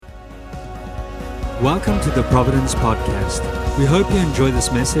Welcome to the Providence Podcast. We hope you enjoy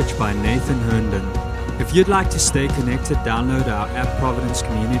this message by Nathan Herndon. If you'd like to stay connected, download our app Providence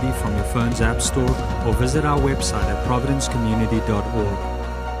Community from your phone's app store or visit our website at providencecommunity.org.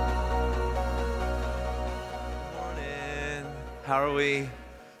 Morning. How are we?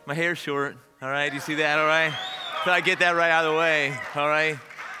 My hair's short. All right, you see that? All right. Thought I'd get that right out of the way. All right.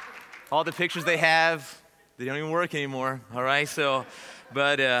 All the pictures they have, they don't even work anymore. All right.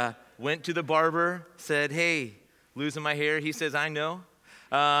 But went to the barber, said, "Hey, losing my hair." He says, "I know."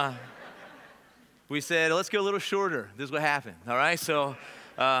 We said, "Let's go a little shorter." This is what happened. All right.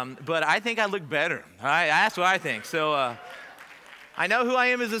 But I think I look better. All right. That's what I think. I know who I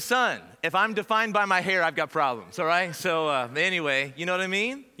am as a son. If I'm defined by my hair, I've got problems, all right? Anyway, you know what I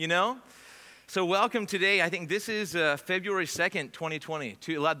mean? You know? So welcome today. I think this is February 2nd, 2020.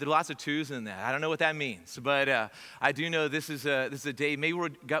 There are lots of twos in that. I don't know what that means, but I do know this is a day maybe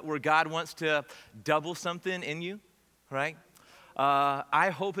where God wants to double something in you, right? I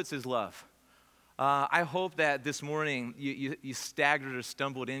hope it's His love. I hope that this morning you staggered or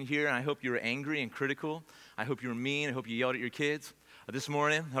stumbled in here, and I hope you were angry and critical. I hope you were mean. I hope you yelled at your kids this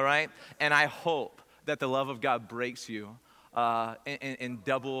morning, all right? And I hope that the love of God breaks you in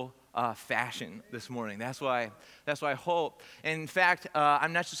double fashion this morning. That's why I hope. And in fact,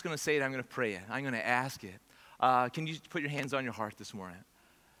 I'm not just going to say it, I'm going to pray it. I'm going to ask it. Can you put your hands on your heart this morning?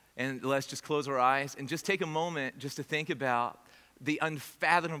 And let's just close our eyes and just take a moment just to think about the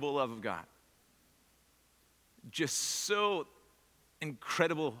unfathomable love of God. Just so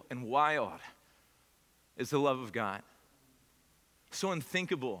incredible and wild is the love of God. So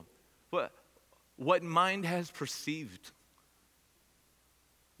unthinkable. What mind has perceived?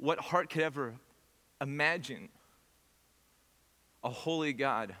 What heart could ever imagine a holy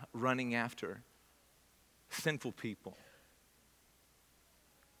God running after sinful people?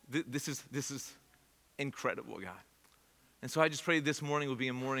 This is incredible, God. And so I just pray this morning will be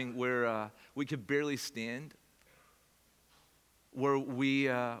a morning where we could barely stand, where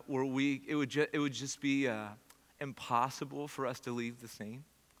it would just be impossible for us to leave the same.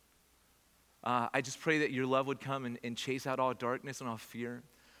 I just pray that your love would come and chase out all darkness and all fear.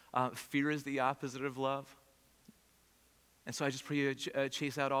 Fear is the opposite of love. And so I just pray you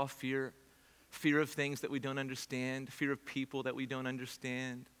chase out all fear. Fear of things that we don't understand. Fear of people that we don't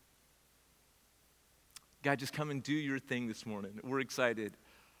understand. God, just come and do your thing this morning. We're excited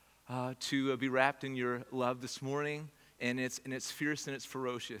to be wrapped in your love this morning. And it's fierce and it's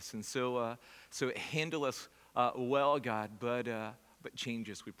ferocious. And so handle us well, God, but change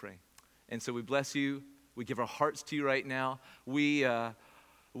us, we pray. And so we bless you. We give our hearts to you right now. We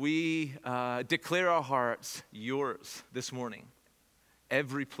declare our hearts yours this morning.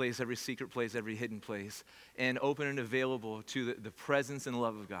 Every place, every secret place, every hidden place, and open and available to the presence and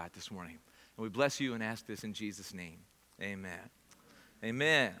love of God this morning. And we bless you and ask this in Jesus' name. Amen.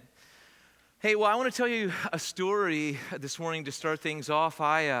 Amen. Hey, well, I want to tell you a story this morning to start things off.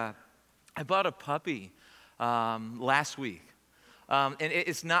 I bought a puppy last week. And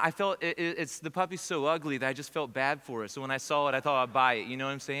the puppy's so ugly that I just felt bad for it. So when I saw it, I thought I'd buy it. You know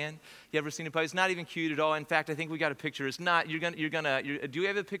what I'm saying? You ever seen a puppy? It's not even cute at all. In fact, I think we got a picture. It's not. Do you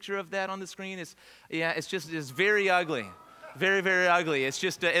have a picture of that on the screen? It's very ugly. Very, very ugly. It's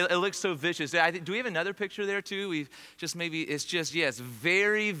just, it looks so vicious. Do we have another picture there too? It's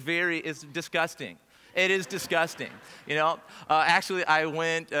very, very, it's disgusting. It is disgusting, you know. Actually, I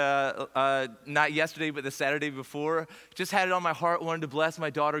went, not yesterday, but the Saturday before, just had it on my heart, wanted to bless my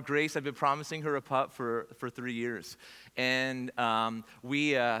daughter, Grace. I've been promising her a pup for 3 years. And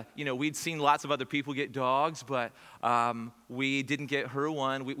we'd seen lots of other people get dogs, but we didn't get her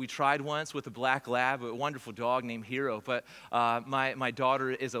one. We tried once with a black lab, a wonderful dog named Hero, but my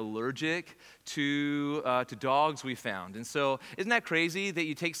daughter is allergic to dogs, we found. And so isn't that crazy that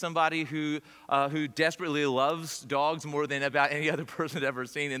you take somebody who desperately loves dogs more than about any other person I've ever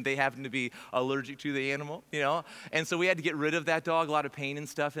seen, and they happen to be allergic to the animal, you know? And so we had to get rid of that dog, a lot of pain and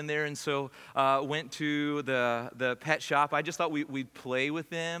stuff in there, and so went to the pet shop. I just thought we'd play with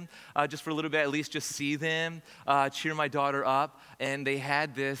them just for a little bit, at least just see them, cheer my daughter up. And they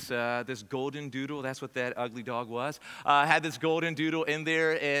had this golden doodle. That's what that ugly dog was. Had this golden doodle in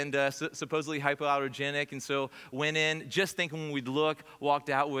there and supposedly hypoallergenic. And so went in just thinking when we'd look, walked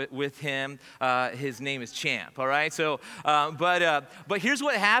out with him. His name is Champ, all right? So, but here's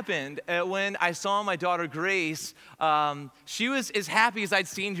what happened. When I saw my daughter Grace, she was as happy as I'd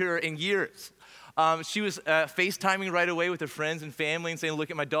seen her in years. She was FaceTiming right away with her friends and family and saying, look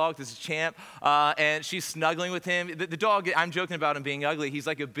at my dog, this is Champ. And she's snuggling with him. The dog, I'm joking about him being ugly. He's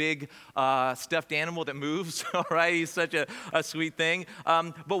like a big stuffed animal that moves, all right? He's such a sweet thing.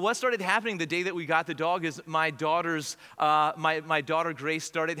 But what started happening the day that we got the dog is my daughter Grace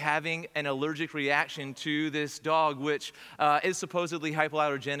started having an allergic reaction to this dog, which is supposedly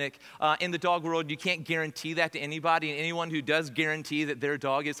hypoallergenic. In the dog world, you can't guarantee that to anybody. And anyone who does guarantee that their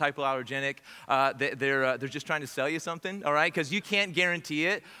dog is hypoallergenic, they're just trying to sell you something, all right? Because you can't guarantee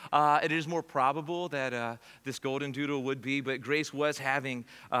it. It is more probable that this golden doodle would be, but Grace was having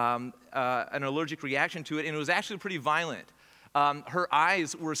an allergic reaction to it, and it was actually pretty violent. Her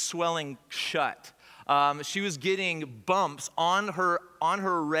eyes were swelling shut. She was getting bumps on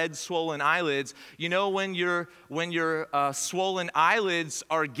her red swollen eyelids. You know when your swollen eyelids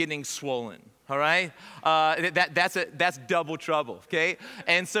are getting swollen. All right, that's double trouble. Okay,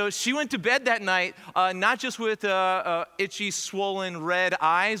 and so she went to bed that night not just with itchy, swollen red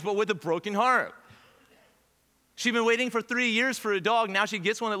eyes, but with a broken heart. She'd been waiting for 3 years for a dog. Now she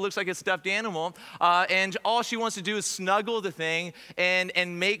gets one that looks like a stuffed animal, and all she wants to do is snuggle the thing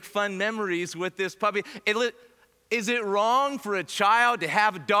and make fun memories with this puppy. Is it wrong for a child to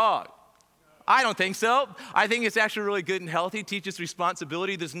have a dog? I don't think so. I think it's actually really good and healthy, teaches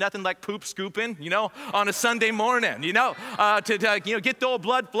responsibility. There's nothing like poop scooping, on a Sunday morning, to get the old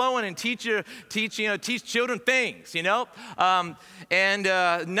blood flowing and teach children things, and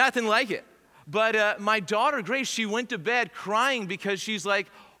nothing like it. But my daughter, Grace, she went to bed crying because she's like,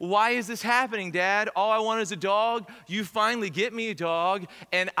 why is this happening, Dad? All I want is a dog. You finally get me a dog,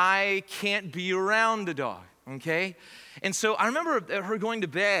 and I can't be around the dog, okay? And so I remember her going to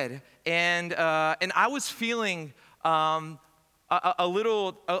bed, and I was feeling a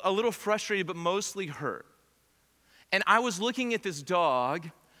little frustrated, but mostly hurt. And I was looking at this dog,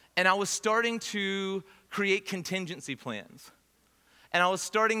 and I was starting to create contingency plans. And I was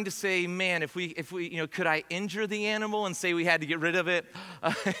starting to say, man, if we, could I injure the animal and say we had to get rid of it?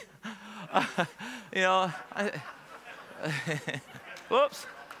 Whoops.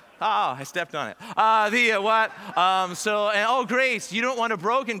 Oh, I stepped on it. Grace, you don't want a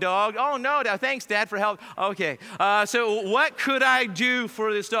broken dog. Oh, no, thanks, Dad, for help. Okay, so what could I do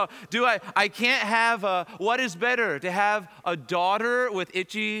for this dog? I can't have, what is better, to have a daughter with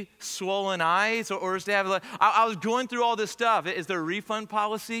itchy, swollen eyes, or is to have, I was going through all this stuff. Is there a refund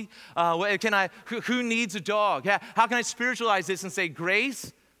policy? Who needs a dog? How can I spiritualize this and say,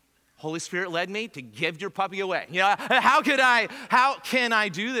 Grace, Holy Spirit led me to give your puppy away. How can I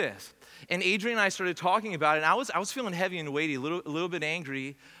do this? And Adrian and I started talking about it, and I was feeling heavy and weighty, a little bit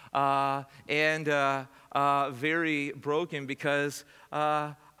angry, and very broken because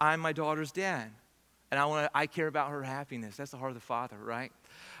I'm my daughter's dad, and I care about her happiness. That's the heart of the Father, right?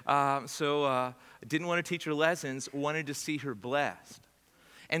 So didn't want to teach her lessons, wanted to see her blessed,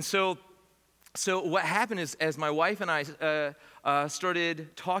 and so what happened is, as my wife and I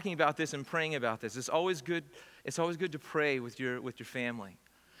started talking about this and praying about this, it's always good to pray with your family.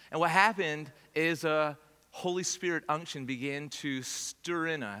 And what happened is a Holy Spirit unction began to stir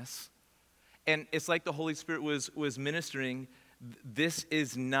in us, and it's like the Holy Spirit was ministering. This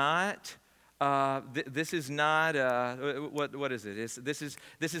is not. What is it? This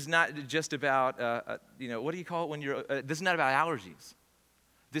is not just about what do you call it when you're? This is not about allergies.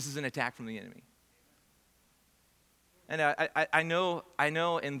 This is an attack from the enemy. And I know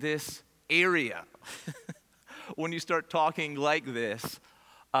in this area, when you start talking like this,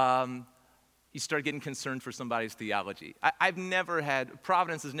 you start getting concerned for somebody's theology.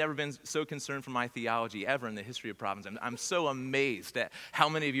 Providence has never been so concerned for my theology ever in the history of Providence. I'm so amazed at how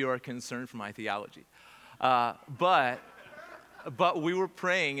many of you are concerned for my theology. But we were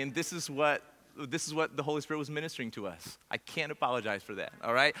praying, and this is what the Holy Spirit was ministering to us. I can't apologize for that,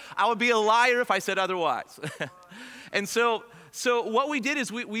 all right? I would be a liar if I said otherwise. And so what we did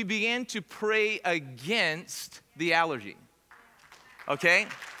is we began to pray against the allergy, okay?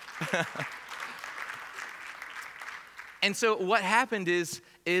 And so what happened is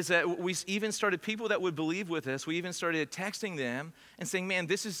that we even started, people that would believe with us, we even started texting them and saying, man,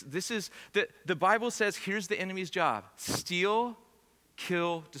 this is the Bible says, here's the enemy's job: steal,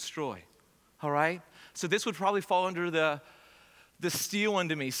 kill, destroy. All right? So this would probably fall under the steal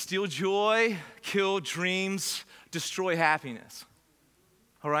unto me. Steal joy, kill dreams, destroy happiness.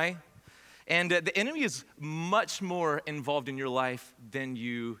 All right? And the enemy is much more involved in your life than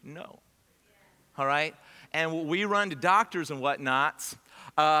you know. All right? And we run to doctors and whatnots,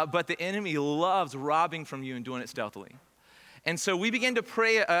 but the enemy loves robbing from you and doing it stealthily. And so we began to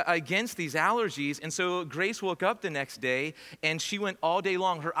pray against these allergies. And so Grace woke up the next day, and she went all day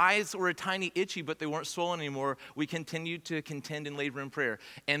long. Her eyes were a tiny itchy, but they weren't swollen anymore. We continued to contend in labor and prayer.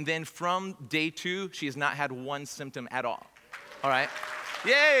 And then from day 2, she has not had one symptom at all. All right?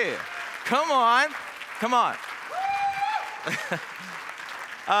 Yay! Come on. Come on.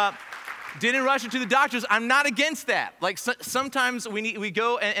 Didn't rush her to the doctors. I'm not against that. Like sometimes we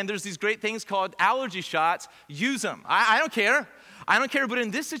go and there's these great things called allergy shots. Use them. I don't care. I don't care. But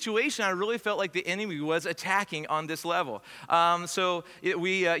in this situation, I really felt like the enemy was attacking on this level.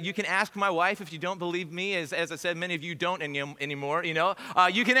 You can ask my wife if you don't believe me. As I said, many of you don't anymore.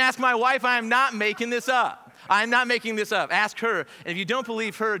 You can ask my wife. I am not making this up. I'm not making this up. Ask her. And if you don't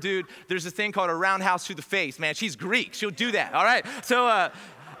believe her, dude, there's this thing called a roundhouse to the face. Man, she's Greek. She'll do that. All right. So.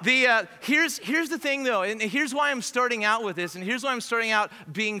 Here's the thing, though, and here's why I'm starting out with this, and here's why I'm starting out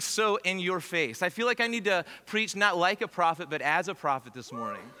being so in your face. I feel like I need to preach not like a prophet, but as a prophet this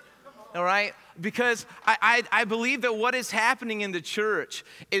morning, all right? Because I believe that what is happening in the church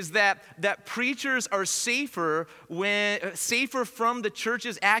is that preachers are safer from the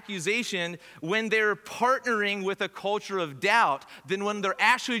church's accusation when they're partnering with a culture of doubt than when they're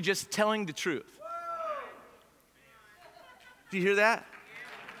actually just telling the truth. Do you hear that?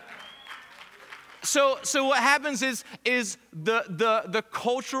 So what happens is the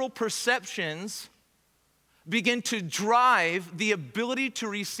cultural perceptions begin to drive the ability to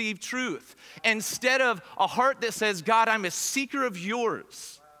receive truth. Instead of a heart that says, God, I'm a seeker of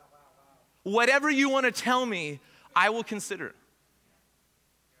yours. Whatever you want to tell me, I will consider.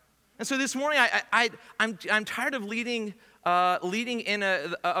 And so this morning, I'm tired of leading in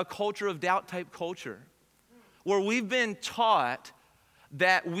a culture of doubt type culture where we've been taught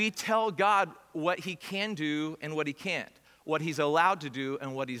that we tell God what he can do and what he can't, what he's allowed to do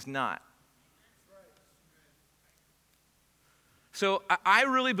and what he's not. So I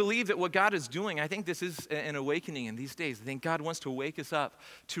really believe that what God is doing, I think this is an awakening in these days. I think God wants to wake us up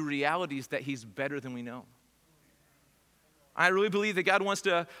to realities that he's better than we know. I really believe that God wants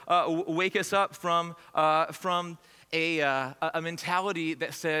to wake us up from a mentality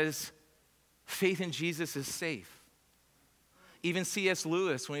that says faith in Jesus is safe. Even C.S.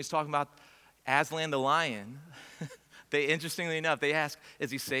 Lewis, when he's talking about Aslan the lion, interestingly enough, they ask,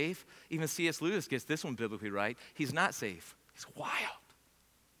 is he safe? Even C.S. Lewis gets this one biblically right. He's not safe. He's wild,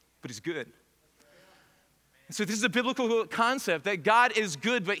 but he's good. And so this is a biblical concept that God is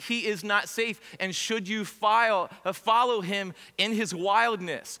good, but he is not safe. And should you follow him in his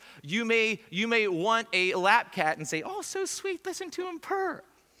wildness, you may want a lap cat and say, oh, so sweet, listen to him purr.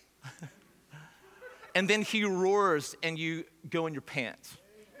 And then he roars and you go in your pants.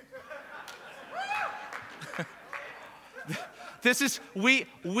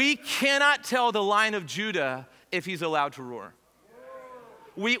 We cannot tell the Lion of Judah if he's allowed to roar.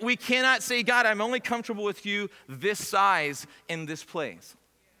 We cannot say, God, I'm only comfortable with you this size in this place.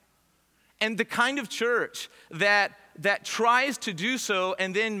 And the kind of church that tries to do so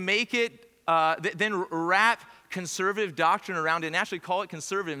and then make it, then wrap conservative doctrine around it and actually call it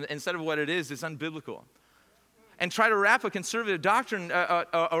conservative instead of what it is unbiblical. And try to wrap a conservative doctrine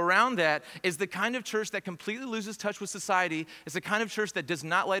around that is the kind of church that completely loses touch with society. It's the kind of church that does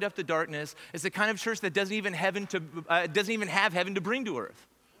not light up the darkness. It's the kind of church that doesn't even have heaven to bring to earth.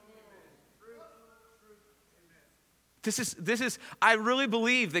 This is. I really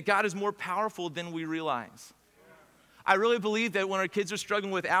believe that God is more powerful than we realize. I really believe that when our kids are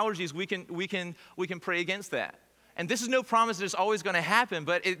struggling with allergies, we can pray against that. And this is no promise that it's always going to happen,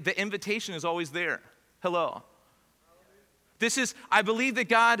 but the invitation is always there. Hello. I believe that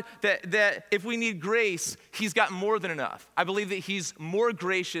God, that if we need grace, he's got more than enough. I believe that he's more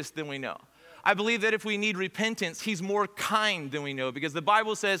gracious than we know. I believe that if we need repentance, he's more kind than we know, because the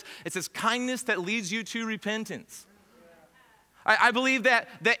Bible says it's his kindness that leads you to repentance. I believe that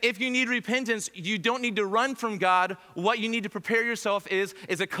if you need repentance, you don't need to run from God. What you need to prepare yourself is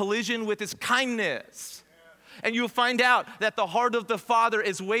a collision with his kindness. And you'll find out that the heart of the Father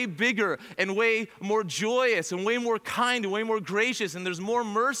is way bigger and way more joyous and way more kind and way more gracious, and there's more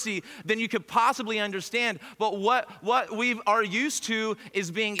mercy than you could possibly understand. But what we are used to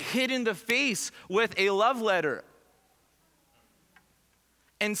is being hit in the face with a love letter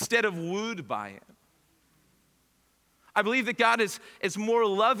instead of wooed by it. I believe that God is more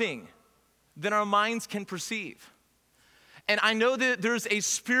loving than our minds can perceive. And I know that there's a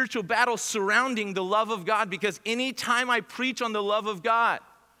spiritual battle surrounding the love of God, because anytime I preach on the love of God,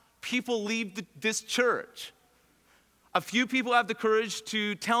 people leave this church. A few people have the courage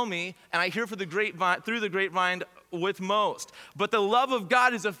to tell me, and I hear through the grapevine with most. But the love of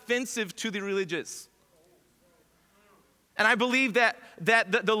God is offensive to the religious. And I believe that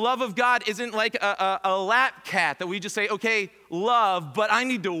the love of God isn't like a lap cat that we just say, okay, love, but I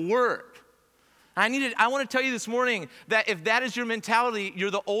need to work. I want to tell you this morning that if that is your mentality, you're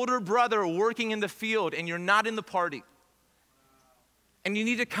the older brother working in the field and you're not in the party. And you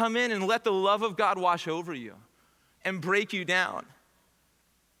need to come in and let the love of God wash over you and break you down.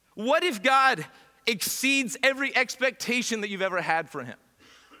 What if God exceeds every expectation that you've ever had for him?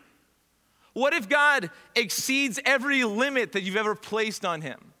 What if God exceeds every limit that you've ever placed on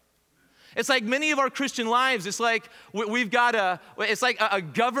him? It's like many of our Christian lives, it's like we've got a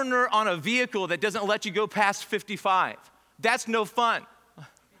governor on a vehicle that doesn't let you go past 55. That's no fun.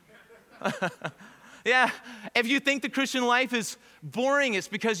 Yeah, if you think the Christian life is boring, it's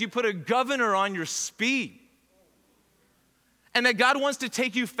because you put a governor on your speed. And that God wants to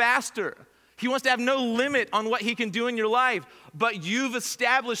take you faster. He wants to have no limit on what he can do in your life, but you've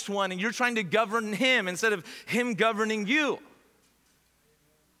established one and you're trying to govern him instead of him governing you.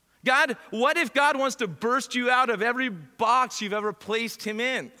 God, what if God wants to burst you out of every box you've ever placed him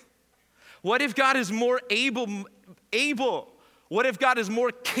in? What if God is more able? What if God is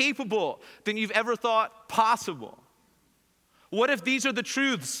more capable than you've ever thought possible? What if these are the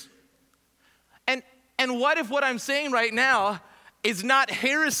truths? And what if what I'm saying right now is not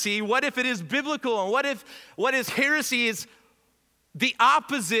heresy? What if it is biblical? And what is heresy is the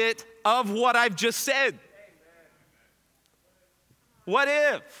opposite of what I've just said? What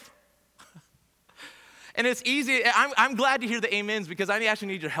if? And it's easy. I'm glad to hear the amens because I actually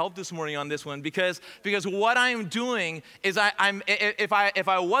need your help this morning on this one because what I'm doing is if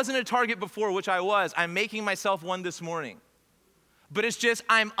I wasn't a target before, which I was, I'm making myself one this morning. But it's just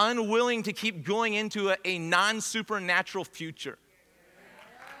I'm unwilling to keep going into a non-supernatural future.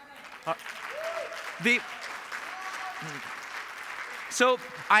 So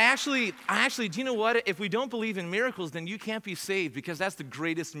I actually, do you know what? If we don't believe in miracles, then you can't be saved because that's the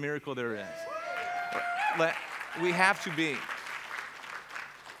greatest miracle there is. We have to be.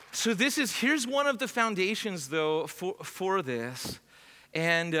 So here's one of the foundations though for this.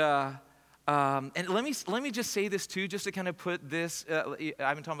 And let me just say this too, just to kind of put this, I've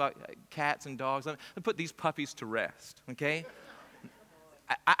been talking about cats and dogs. Let me put these puppies to rest, okay?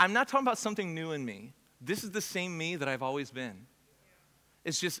 I'm not talking about something new in me. This is the same me that I've always been.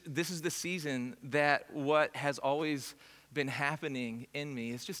 It's just, this is the season that what has always been happening in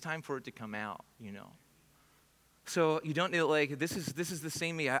me, it's just time for it to come out, you know. So you don't know, like, this is the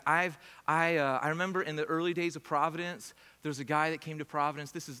same me. I remember in the early days of Providence, there's a guy that came to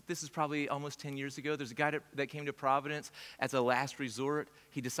Providence. This is probably almost 10 years ago. There's a guy that came to Providence as a last resort.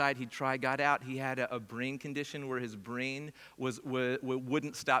 He decided he'd try God out. He had a brain condition where his brain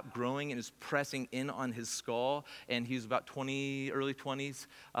wouldn't stop growing and is pressing in on his skull. And he was about early 20s.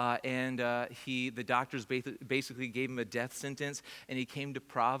 The doctors basically gave him a death sentence. And he came to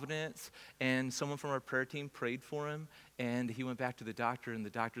Providence. And someone from our prayer team prayed for him. And he went back to the doctor. And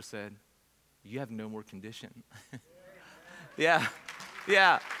the doctor said, "You have no more condition." Yeah.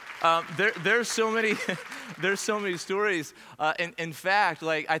 There's so many stories. In fact,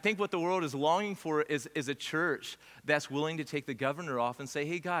 like I think what the world is longing for is a church that's willing to take the governor off and say,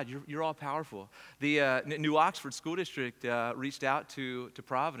 "Hey, God, you're all powerful." The New Oxford School District reached out to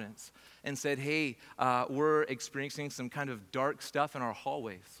Providence and said, "Hey, we're experiencing some kind of dark stuff in our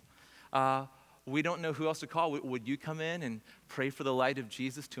hallways. We don't know who else to call. Would you come in and pray for the light of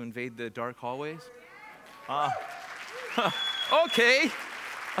Jesus to invade the dark hallways?" Okay.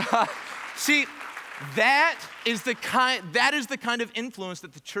 See, that is the kind of influence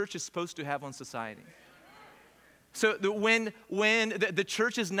that the church is supposed to have on society. So when the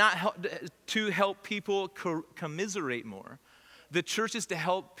church is not to help people commiserate more, the church is to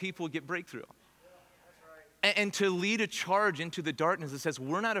help people get breakthrough. And to lead a charge into the darkness that says,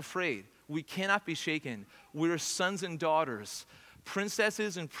 we're not afraid. We cannot be shaken. We're sons and daughters,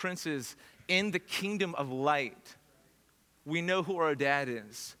 princesses and princes in the kingdom of light. We know who our dad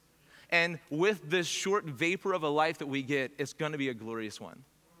is. And with this short vapor of a life that we get, it's going to be a glorious one.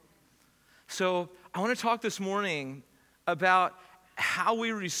 So I want to talk this morning about how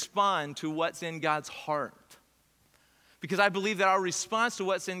we respond to what's in God's heart. Because I believe that our response to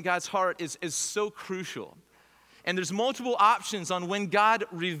what's in God's heart is so crucial. And there's multiple options on when God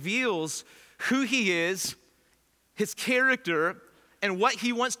reveals who he is, his character, and what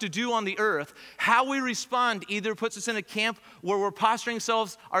he wants to do on the earth. How we respond either puts us in a camp where we're posturing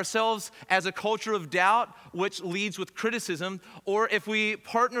ourselves as a culture of doubt, which leads with criticism, or if we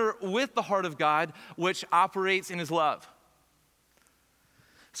partner with the heart of God, which operates in his love.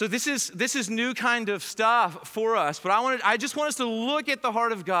 So this is new kind of stuff for us, but I just want us to look at the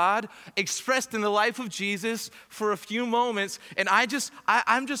heart of God expressed in the life of Jesus for a few moments, and I'm just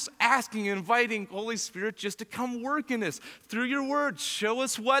asking and inviting Holy Spirit just to come work in us through your word. Show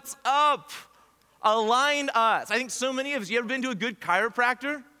us what's up. Align us. I think so many of us, you ever been to a good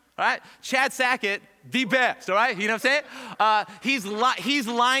chiropractor? All right? Chad Sackett, the best, all right? You know what I'm saying? He's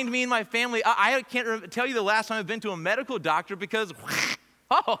lined me and my family. I can't tell you the last time I've been to a medical doctor because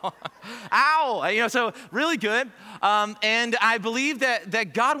oh, ow, you know, so really good. And I believe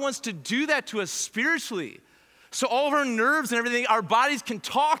that God wants to do that to us spiritually. So all of our nerves and everything, our bodies can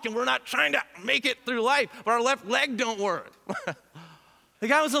talk and we're not trying to make it through life, but our left leg don't work. The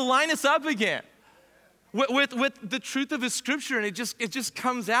guy wants to line us up again with the truth of his scripture, and it just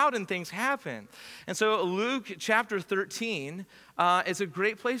comes out and things happen. And so Luke chapter 13 is a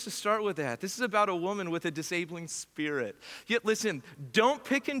great place to start with that. This is about a woman with a disabling spirit. Yet listen, don't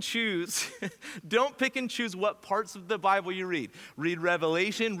pick and choose. Don't pick and choose what parts of the Bible you read. Read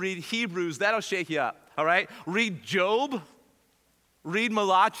Revelation, read Hebrews, that'll shake you up, all right? Read Job, read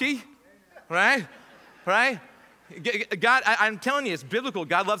Malachi, right? Right? God, I'm telling you, it's biblical.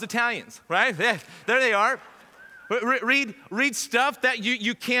 God loves Italians, right? There they are. Read stuff that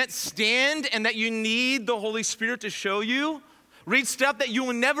you can't stand and that you need the Holy Spirit to show you. Read stuff that you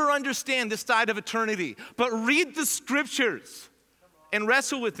will never understand this side of eternity. But read the scriptures and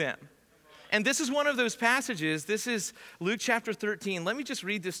wrestle with them. And this is one of those passages. This is Luke chapter 13. Let me just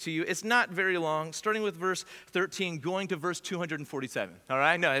read this to you. It's not very long, starting with verse 13, going to verse 247. All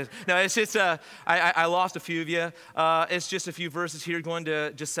right? No, it's just, I lost a few of you. It's just a few verses here, going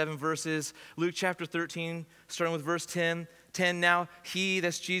to just 7 verses. Luke chapter 13, starting with verse 10. Now he,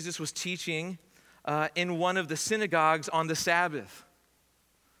 that's Jesus, was teaching in one of the synagogues on the Sabbath.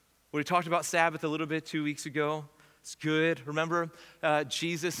 We talked about Sabbath a little bit 2 weeks ago. It's good. Remember,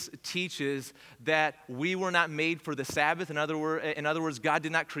 Jesus teaches that we were not made for the Sabbath. In other words, God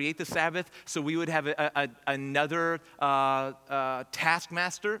did not create the Sabbath so we would have another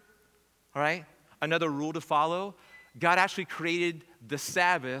taskmaster, all right? Another rule to follow. God actually created the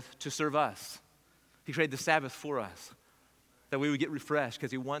Sabbath to serve us. He created the Sabbath for us, that we would get refreshed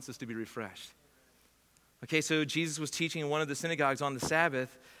because he wants us to be refreshed. Okay, so Jesus was teaching in one of the synagogues on the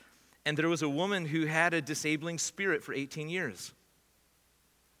Sabbath, and there was a woman who had a disabling spirit for 18 years.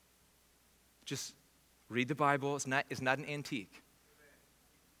 Just read the Bible. It's not an antique.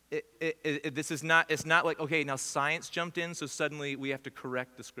 It's not like, okay, now science jumped in, so suddenly we have to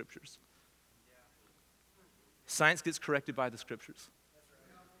correct the scriptures. Science gets corrected by the scriptures.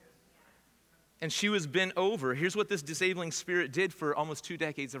 And she was bent over. Here's what this disabling spirit did for almost 2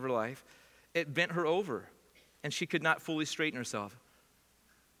 decades of her life. It bent her over, and she could not fully straighten herself.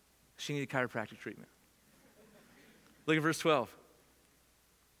 She needed chiropractic treatment. Look at verse 12.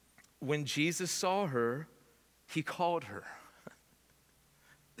 When Jesus saw her, he called her.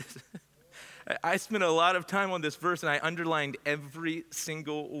 I spent a lot of time on this verse, and I underlined every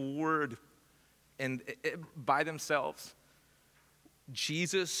single word by themselves.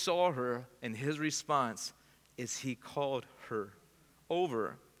 Jesus saw her, and his response is he called her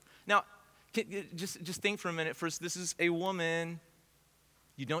over. Now, just think for a minute. First, this is a woman.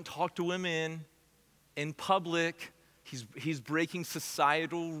 You don't talk to women in public. He's breaking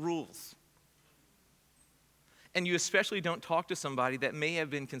societal rules. And you especially don't talk to somebody that may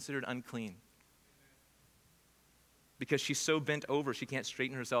have been considered unclean, because she's so bent over she can't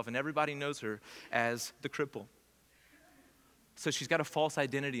straighten herself, and everybody knows her as the cripple. So she's got a false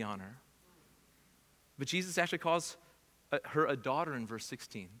identity on her. But Jesus actually calls her a daughter in verse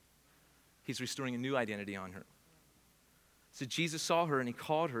 16. He's restoring a new identity on her. So Jesus saw her and he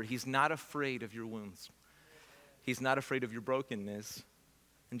called her. He's not afraid of your wounds. He's not afraid of your brokenness.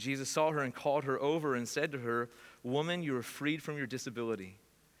 And Jesus saw her and called her over and said to her, "Woman, you are freed from your disability."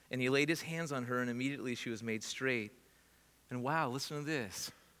 And he laid his hands on her, and immediately she was made straight. And wow, listen to this.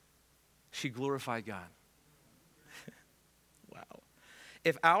 She glorified God. Wow.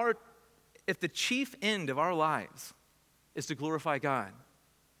 If the chief end of our lives is to glorify God,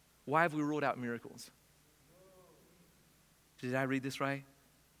 why have we ruled out miracles? Did I read this right?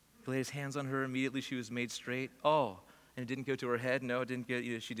 He laid his hands on her, immediately she was made straight. Oh, and it didn't go to her head. No, it didn't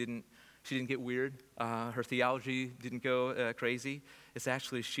get. She didn't get weird. Her theology didn't go crazy. It's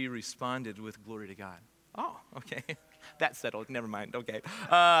actually she responded with glory to God. Oh, okay. That's settled. Never mind. Okay.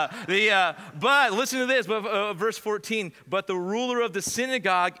 But listen to this. Verse 14. But the ruler of the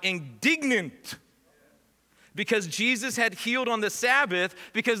synagogue, indignant, because Jesus had healed on the Sabbath,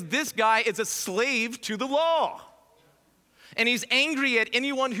 because this guy is a slave to the law. And he's angry at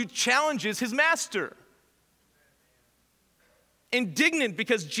anyone who challenges his master. indignant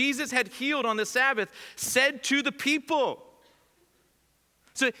because Jesus had healed on the Sabbath, said to the people.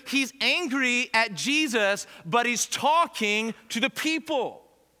 So he's angry at Jesus, but he's talking to the people.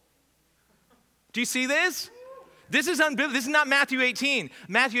 Do you see this? This is unbiblical. This is not Matthew 18.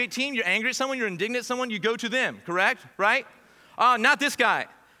 Matthew 18, you're angry at someone, you're indignant at someone, you go to them, correct? Right? Not this guy.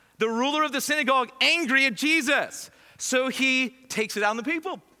 The ruler of the synagogue, angry at Jesus. So he takes it out on the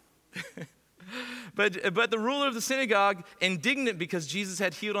people. But the ruler of the synagogue, indignant because Jesus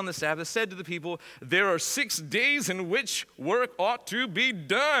had healed on the Sabbath, said to the people, there are 6 days in which work ought to be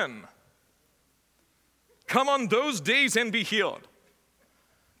done. Come on those days and be healed.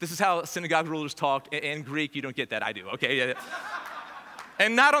 This is how synagogue rulers talked. In Greek, you don't get that. I do, okay?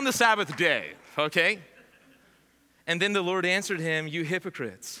 And not on the Sabbath day, okay? And then the Lord answered him, you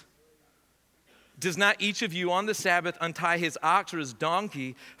hypocrites. Does not each of you on the Sabbath untie his ox or his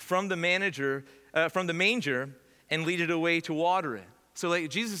donkey from the manger and lead it away to water it? So like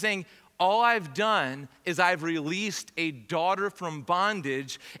Jesus is saying, all I've done is I've released a daughter from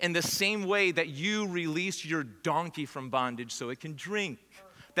bondage in the same way that you released your donkey from bondage so it can drink.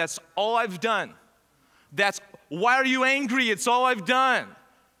 That's all I've done. Why are you angry? It's all I've done.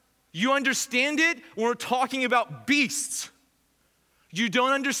 You understand it when we're talking about beasts. You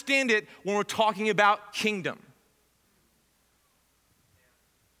don't understand it when we're talking about kingdom.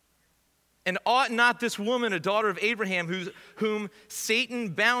 And ought not this woman, a daughter of Abraham, whom Satan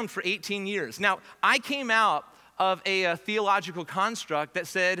bound for 18 years? Now, I came out of a theological construct that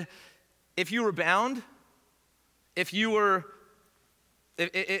said, if you were bound, if you were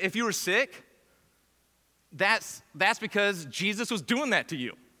sick, that's because Jesus was doing that to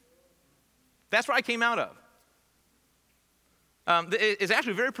you. That's where I came out of. It's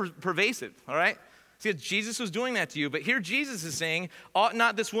actually very pervasive, all right? See, Jesus was doing that to you, but here Jesus is saying, ought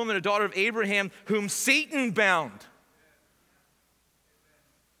not this woman, a daughter of Abraham, whom Satan bound?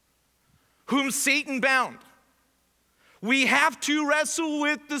 Whom Satan bound. We have to wrestle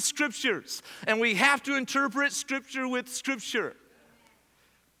with the scriptures, and we have to interpret scripture with scripture.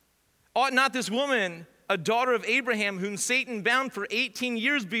 Ought not this woman, a daughter of Abraham, whom Satan bound for 18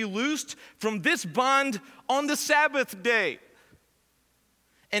 years, be loosed from this bond on the Sabbath day?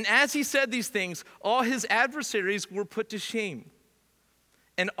 And as he said these things, all his adversaries were put to shame.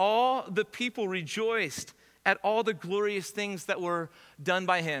 And all the people rejoiced at all the glorious things that were done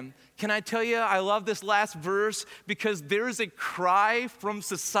by him. Can I tell you, I love this last verse because there is a cry from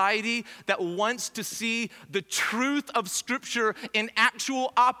society that wants to see the truth of Scripture in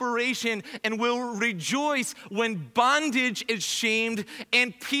actual operation and will rejoice when bondage is shamed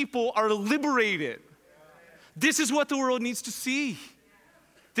and people are liberated. This is what the world needs to see.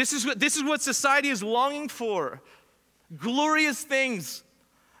 This is what society is longing for. Glorious things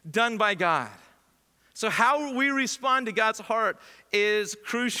done by God. So how we respond to God's heart is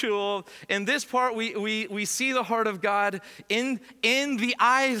crucial. In this part, we see the heart of God in the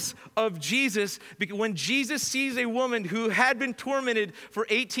eyes of Jesus. Because when Jesus sees a woman who had been tormented for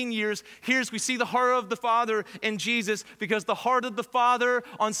 18 years, we see the heart of the Father in Jesus, because the heart of the Father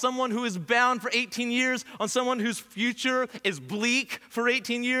on someone who is bound for 18 years, on someone whose future is bleak for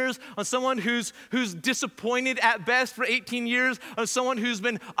 18 years, on someone who's disappointed at best for 18 years, on someone who's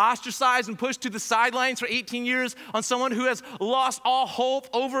been ostracized and pushed to the sidelines for 18 years, on someone who has lost all hope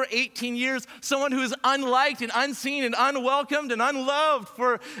over 18 years, someone who is unliked and unseen and unwelcomed and unloved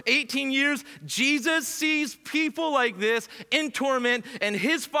for 18 years. Jesus sees people like this in torment, and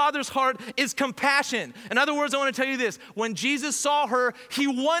his Father's heart is compassion. In other words, I want to tell you this. When Jesus saw her, he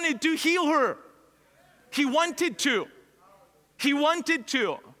wanted to heal her. He wanted to. He wanted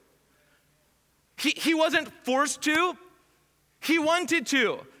to. He wasn't forced to. He wanted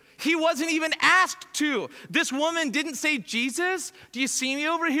to. He wasn't even asked to. This woman didn't say, Jesus, do you see me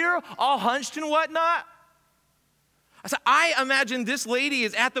over here all hunched and whatnot? I imagine this lady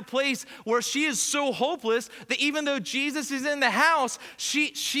is at the place where she is so hopeless that even though Jesus is in the house,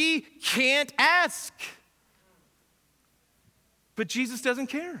 she can't ask. But Jesus doesn't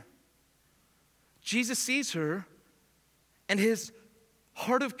care. Jesus sees her, and his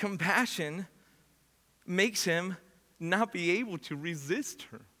heart of compassion makes him not be able to resist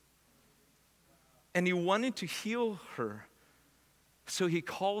her. And he wanted to heal her. So he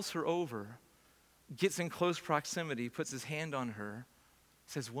calls her over, gets in close proximity, puts his hand on her,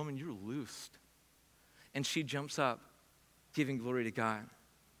 says, woman, you're loosed. And she jumps up, giving glory to God.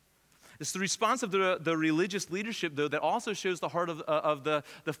 It's the response of the religious leadership, though, that also shows the heart of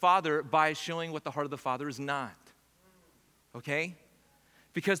the Father by showing what the heart of the Father is not. Okay?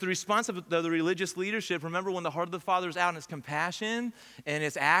 Because the response of the religious leadership, remember, when the heart of the Father is out in its compassion and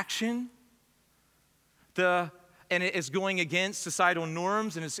its action, it's going against societal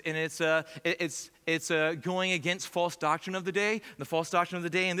norms, and it's going against false doctrine of the day. And the false doctrine of the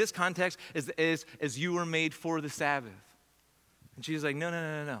day in this context is you were made for the Sabbath. And Jesus is like,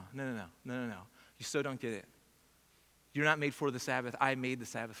 no. You still don't get it. You're not made for the Sabbath. I made the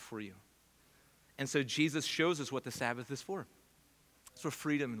Sabbath for you. And so Jesus shows us what the Sabbath is for. It's for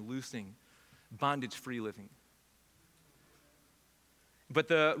freedom and loosing, bondage-free living. But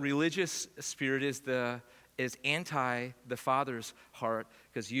the religious spirit is anti the Father's heart,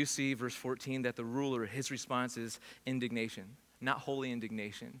 because you see, verse 14, that the ruler, his response is indignation, not holy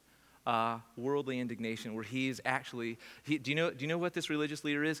indignation, worldly indignation, where he's actually, do you know what this religious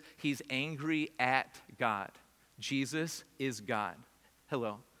leader is? He's angry at God. Jesus is God.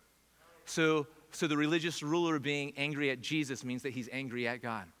 Hello. So the religious ruler being angry at Jesus means that he's angry at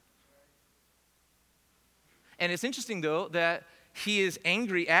God. And it's interesting, though, that he is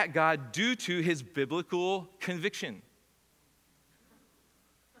angry at God due to his biblical conviction.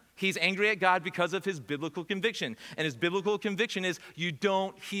 He's angry at God because of his biblical conviction. And his biblical conviction is you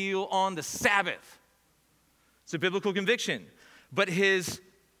don't heal on the Sabbath. It's a biblical conviction. But his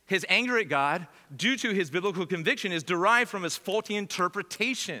anger at God, due to his biblical conviction, is derived from his faulty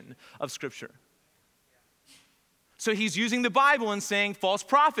interpretation of Scripture. So he's using the Bible and saying false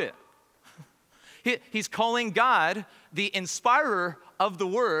prophet. He's calling God, the inspirer of the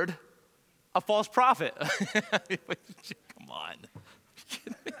word, a false prophet. Come on.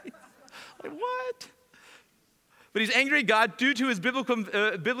 Like, what? But he's angry at God due to his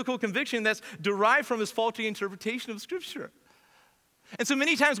biblical conviction that's derived from his faulty interpretation of Scripture. And so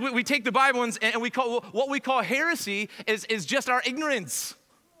many times we take the Bible and we call what we call heresy is just our ignorance.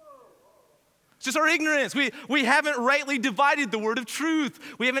 It's just our ignorance. We haven't rightly divided the word of truth.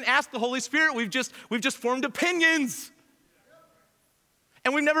 We haven't asked the Holy Spirit. We've just formed opinions.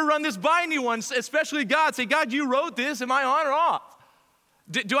 And we've never run this by anyone, especially God. Say, God, you wrote this. Am I on or off?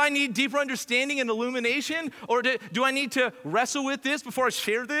 Do I need deeper understanding and illumination? Or do I need to wrestle with this before I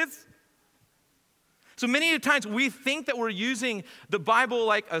share this? So many times we think that we're using the Bible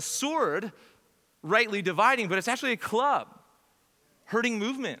like a sword, rightly dividing, but it's actually a club, hurting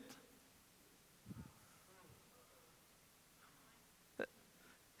movement.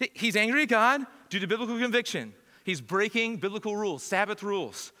 He's angry at God due to biblical conviction. He's breaking biblical rules, Sabbath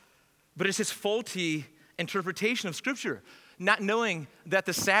rules. But it's his faulty interpretation of Scripture, not knowing that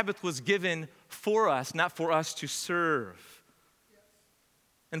the Sabbath was given for us, not for us to serve.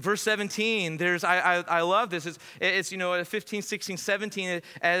 In verse 17, I love this. It's 15, 16, 17,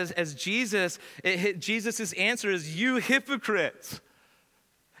 as Jesus' answer is, you hypocrites.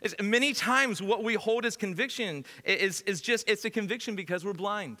 Many times what we hold as conviction is it's a conviction because we're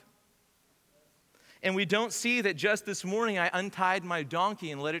blind. And we don't see that just this morning I untied my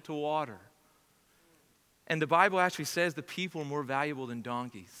donkey and led it to water. And the Bible actually says the people are more valuable than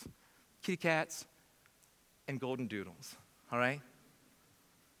donkeys, kitty cats, and golden doodles, all right?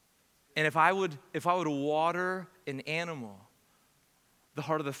 And if I would water an animal, the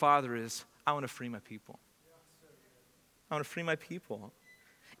heart of the Father is, I want to free my people. I want to free my people.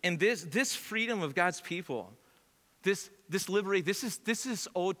 And this freedom of God's people, this liberation, this is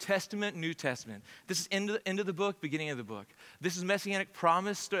Old Testament, New Testament. This is end of the book, beginning of the book. This is messianic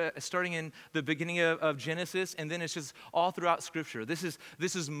promise starting in the beginning of Genesis, and then it's just all throughout Scripture. This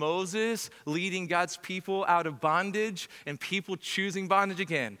is Moses leading God's people out of bondage, and people choosing bondage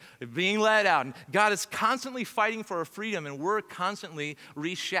again, being led out. And God is constantly fighting for our freedom, and we're constantly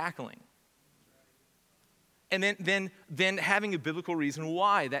reshackling. And then having a biblical reason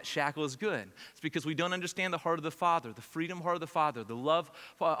why that shackle is good. It's because we don't understand the heart of the Father, the freedom heart of the Father, the love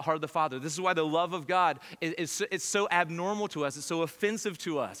heart of the Father. This is why the love of God is so abnormal to us. It's so offensive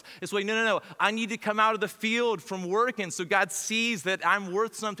to us. It's like, no. I need to come out of the field from working so God sees that I'm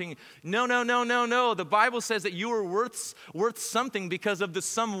worth something. No. The Bible says that you are worth something because of the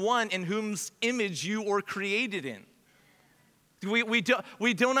someone in whose image you were created in. We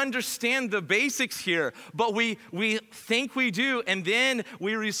don't understand the basics here, but we think we do, and then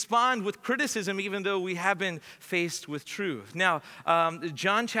we respond with criticism even though we have been faced with truth. Now,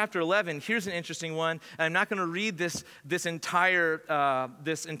 John chapter 11, here's an interesting one. I'm not going to read this entire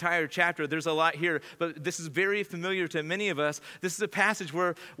chapter. There's a lot here, but this is very familiar to many of us. This is a passage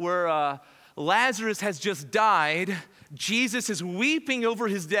where Lazarus has just died. Jesus is weeping over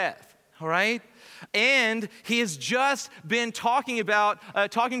his death, all right? And he has just been talking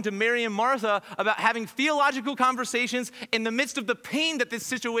to Mary and Martha about having theological conversations in the midst of the pain that this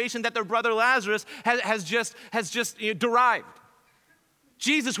situation that their brother Lazarus has just derived.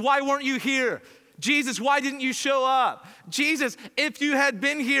 Jesus, why weren't you here? Jesus, why didn't you show up? Jesus, if you had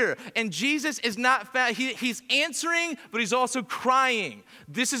been here. And Jesus is not found. He's answering, but he's also crying.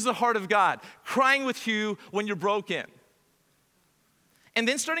 This is the heart of God, crying with you when you're broken. And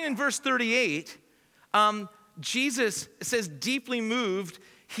then starting in verse 38, Jesus says, deeply moved,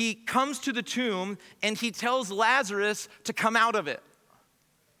 he comes to the tomb and he tells Lazarus to come out of it.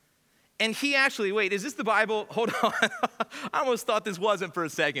 And he actually, wait, is this the Bible? Hold on. I almost thought this wasn't for a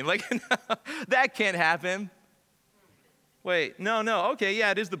second. Like, that can't happen. Wait, no, okay,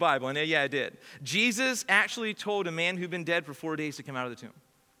 yeah, it is the Bible. And yeah, it did. Jesus actually told a man who'd been dead for 4 days to come out of the tomb.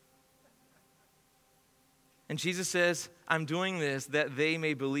 And Jesus says, I'm doing this that they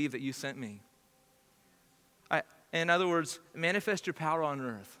may believe that you sent me. In other words, manifest your power on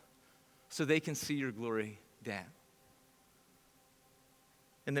earth so they can see your glory, Dad.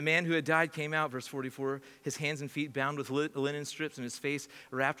 And the man who had died came out, verse 44, his hands and feet bound with linen strips and his face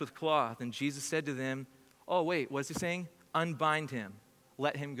wrapped with cloth. And Jesus said to them, oh, wait, what's he saying? Unbind him.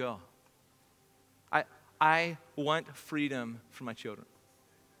 Let him go. I want freedom for my children.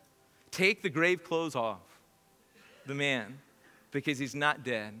 Take the grave clothes off the man because he's not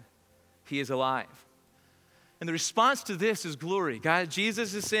dead. He is alive. And the response to this is glory. God,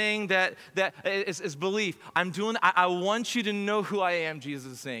 Jesus is saying that is belief. I want you to know who I am,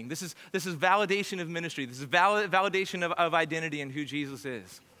 Jesus is saying. This is validation of ministry. This is validation of identity and who Jesus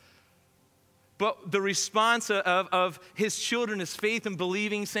is. But the response of his children is faith and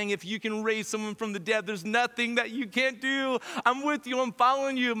believing, saying, if you can raise someone from the dead, there's nothing that you can't do. I'm with you. I'm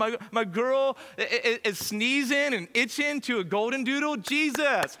following you. My girl is sneezing and itching to a golden doodle.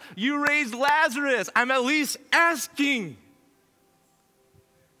 Jesus, you raised Lazarus. I'm at least asking.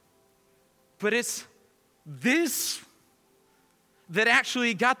 But it's this that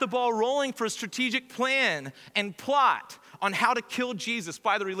actually got the ball rolling for a strategic plan and plot on how to kill Jesus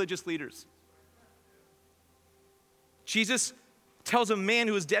by the religious leaders. Jesus tells a man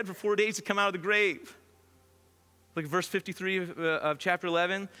who was dead for 4 days to come out of the grave. Look at verse 53 of chapter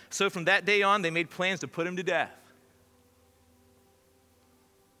 11. So from that day on, they made plans to put him to death.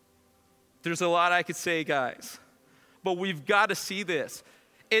 There's a lot I could say, guys, but we've got to see this.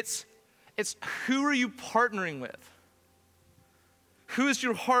 It's who are you partnering with? Who is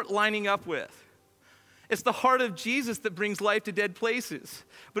your heart lining up with? It's the heart of Jesus that brings life to dead places.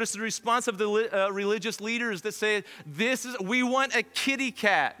 But it's the response of the religious leaders that say, we want a kitty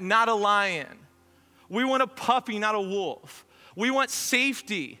cat, not a lion. We want a puppy, not a wolf. We want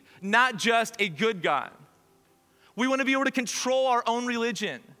safety, not just a good God. We want to be able to control our own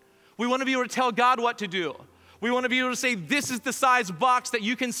religion. We want to be able to tell God what to do. We want to be able to say, this is the size box that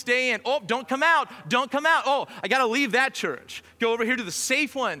you can stay in. Oh, don't come out. Don't come out. Oh, I got to leave that church. Go over here to the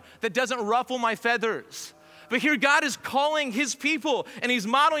safe one that doesn't ruffle my feathers. But here God is calling his people and he's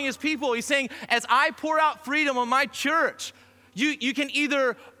modeling his people. He's saying, as I pour out freedom on my church, you can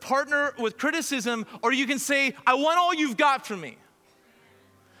either partner with criticism or you can say, I want all you've got from me.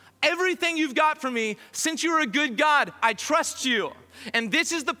 Everything you've got from me, since you're a good God, I trust you. And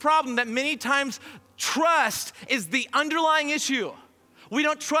this is the problem that many times trust is the underlying issue. We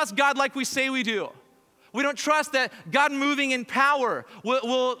don't trust God like we say we do. We don't trust that God moving in power. We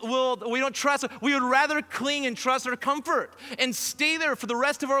don't trust. We would rather cling and trust our comfort and stay there for the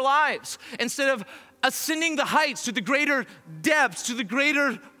rest of our lives instead of ascending the heights to the greater depths, to the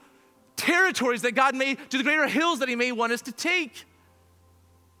greater territories that God made, to the greater hills that he may want us to take.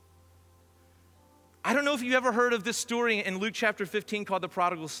 I don't know if you've ever heard of this story in Luke chapter 15 called the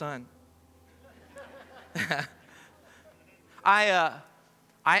prodigal son. I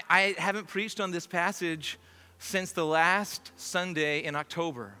haven't preached on this passage since the last Sunday in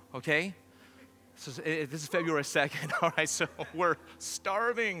October, okay? So this is February 2nd, all right? So we're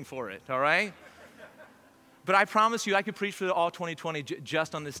starving for it, all right? But I promise you I could preach for all 2020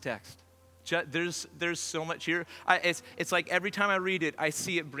 just on this text. There's so much here. It's like every time I read it, I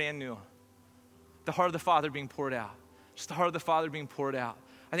see it brand new. The heart of the Father being poured out. Just the heart of the Father being poured out.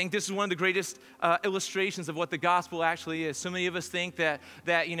 I think this is one of the greatest illustrations of what the gospel actually is. So many of us think that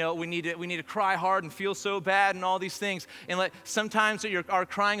we need to cry hard and feel so bad and all these things. And sometimes our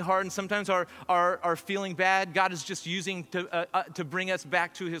crying hard and sometimes our feeling bad, God is just using to bring us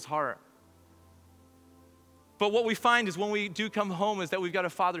back to his heart. But what we find is when we do come home is that we've got a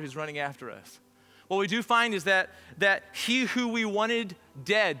Father who's running after us. What we do find is that he who we wanted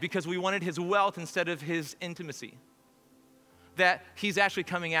dead because we wanted his wealth instead of his intimacy, that he's actually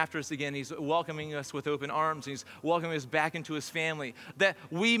coming after us again. He's welcoming us with open arms. He's welcoming us back into his family. That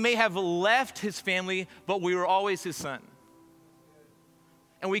we may have left his family, but we were always his son.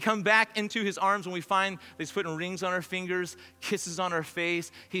 And we come back into his arms and we find that he's putting rings on our fingers, kisses on our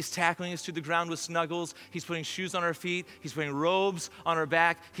face. He's tackling us to the ground with snuggles. He's putting shoes on our feet. He's putting robes on our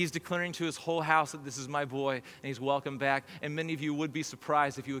back. He's declaring to his whole house that this is my boy and he's welcome back. And many of you would be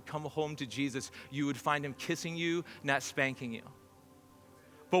surprised if you would come home to Jesus, you would find him kissing you, not spanking you.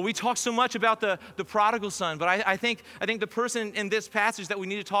 But we talk so much about the prodigal son, but I think the person in this passage that we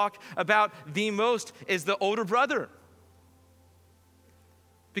need to talk about the most is the older brother.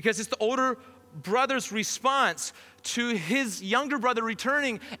 Because it's the older brother's response to his younger brother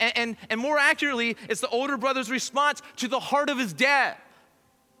returning. And more accurately, it's the older brother's response to the heart of his dad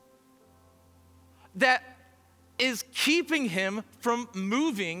that is keeping him from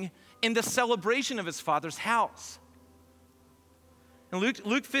moving in the celebration of his father's house. In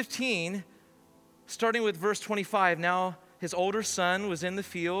Luke 15, starting with verse 25, now his older son was in the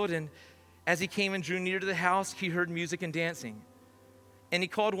field, and as he came and drew near to the house, he heard music and dancing. And he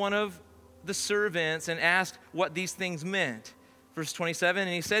called one of the servants and asked what these things meant. Verse 27,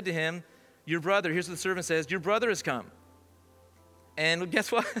 and he said to him, your brother, here's what the servant says, your brother has come. And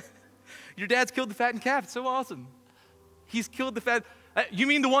guess what? Your dad's killed the fattened calf. It's so awesome. He's killed the fat. You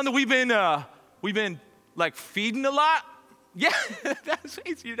mean the one that we've been like feeding a lot? Yeah, that's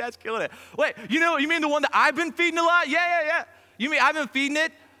crazy. Your dad's killing it. Wait, you mean the one that I've been feeding a lot? Yeah. You mean I've been feeding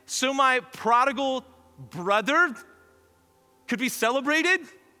it so my prodigal brother could be celebrated?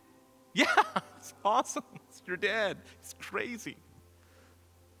 Yeah, it's awesome. It's your dad. It's crazy.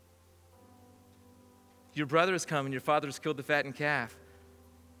 Your brother has come and your father has killed the fattened calf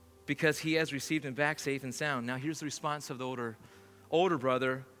because he has received him back safe and sound. Now here's the response of the older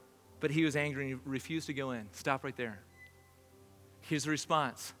brother, but he was angry and refused to go in. Stop right there. Here's the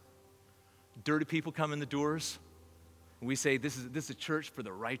response. Dirty people come in the doors. And we say, this is a church for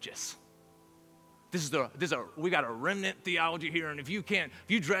the righteous. We got a remnant theology here, and if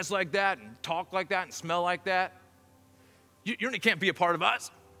you dress like that and talk like that and smell like that, you can't be a part of us.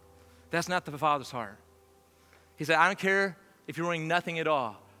 That's not the Father's heart. He said, I don't care if you're wearing nothing at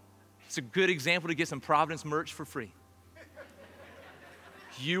all. It's a good example to get some Providence merch for free.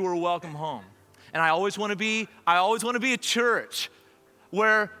 You are welcome home. And I always want to be a church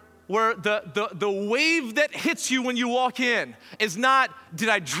where the wave that hits you when you walk in is not, did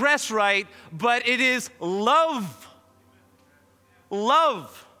I dress right, but it is love.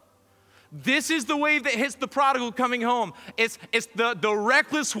 Love. This is the wave that hits the prodigal coming home. It's the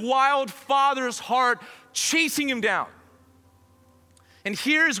reckless, wild father's heart chasing him down. And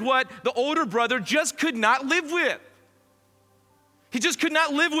here's what the older brother just could not live with. He just could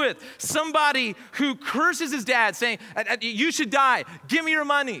not live with somebody who curses his dad saying, you should die, give me your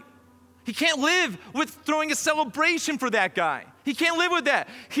money. He can't live with throwing a celebration for that guy. He can't live with that.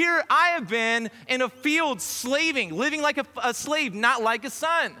 Here I have been in a field slaving, living like a slave, not like a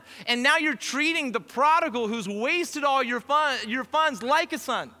son. And now you're treating the prodigal who's wasted all your funds like a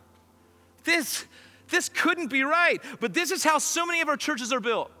son. This couldn't be right. But this is how so many of our churches are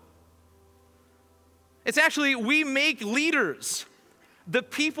built. It's actually, we make leaders the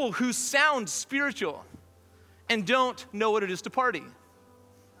people who sound spiritual and don't know what it is to party.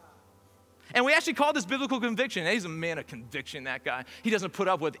 And we actually call this biblical conviction. He's a man of conviction, that guy. He doesn't put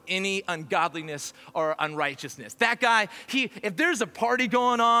up with any ungodliness or unrighteousness. That guy, if there's a party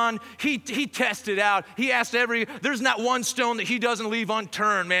going on, he tests it out. He asks there's not one stone that he doesn't leave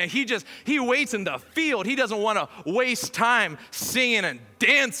unturned, man. He waits in the field. He doesn't want to waste time singing and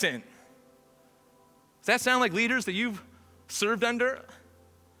dancing. Does that sound like leaders that you've served under?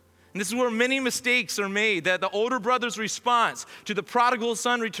 And this is where many mistakes are made, that the older brother's response to the prodigal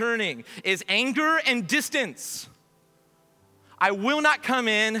son returning is anger and distance. I will not come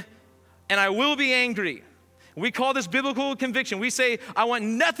in, and I will be angry. We call this biblical conviction. We say, I want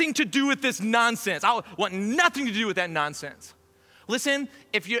nothing to do with this nonsense. I want nothing to do with that nonsense. Listen,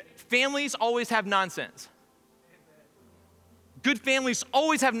 if your families always have nonsense. Good families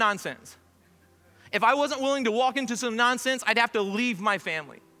always have nonsense. If I wasn't willing to walk into some nonsense, I'd have to leave my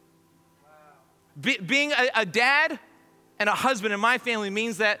family. Being a dad and a husband in my family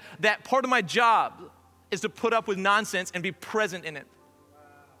means that part of my job is to put up with nonsense and be present in it.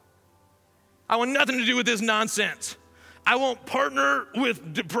 I want nothing to do with this nonsense. I won't partner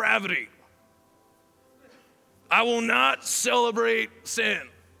with depravity. I will not celebrate sin.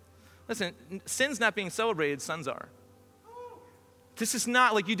 Listen, sin's not being celebrated, sons are. This is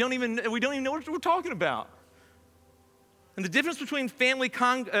not like we don't even know what we're talking about. And the difference between family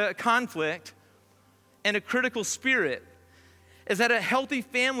conflict and a critical spirit is that a healthy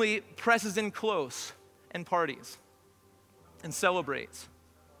family presses in close and parties and celebrates.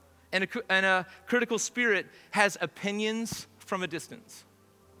 And a critical spirit has opinions from a distance.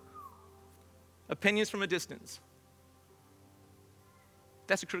 Opinions from a distance.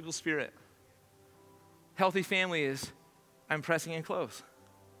 That's a critical spirit. Healthy family is, I'm pressing in close.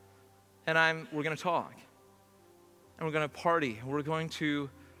 And we're going to talk. And we're going to party. We're going to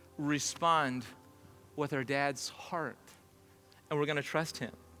respond with our dad's heart. And we're going to trust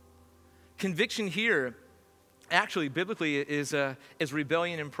him. Conviction here, actually, biblically, is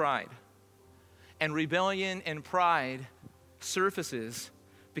rebellion and pride. And rebellion and pride surfaces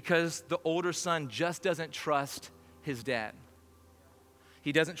because the older son just doesn't trust his dad.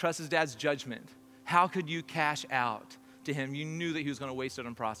 He doesn't trust his dad's judgment. How could you cash out to him? You knew that he was going to waste it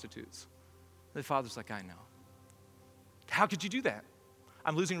on prostitutes. The father's like, I know. How could you do that?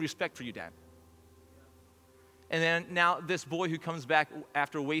 I'm losing respect for you, Dad. And then now this boy who comes back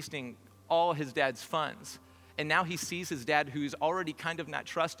after wasting all his dad's funds, and now he sees his dad, who's already kind of not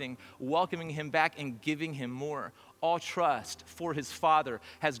trusting, welcoming him back and giving him more. All trust for his father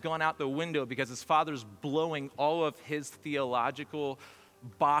has gone out the window because his father's blowing all of his theological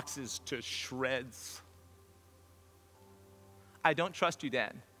boxes to shreds. I don't trust you,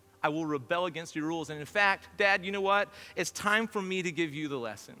 Dad. I will rebel against your rules. And in fact, Dad, you know what? It's time for me to give you the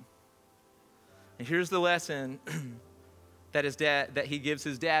lesson. And here's the lesson that he gives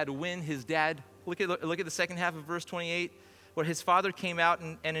his dad when his dad, look at the second half of verse 28, where his father came out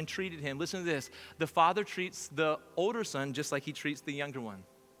and entreated him. Listen to this. The father treats the older son just like he treats the younger one.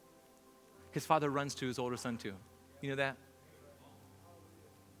 His father runs to his older son too. You know that?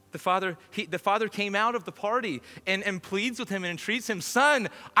 The father came out of the party and pleads with him and entreats him, son,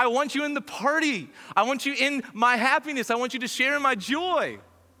 I want you in the party. I want you in my happiness. I want you to share in my joy.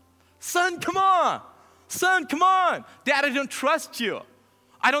 Son, come on. Son, come on. Dad, I don't trust you.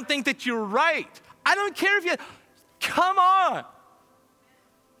 I don't think that you're right. I don't care if you, come on.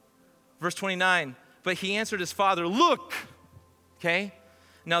 Verse 29, but he answered his father, look, okay?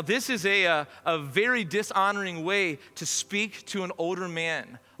 Now, this is a very dishonoring way to speak to an older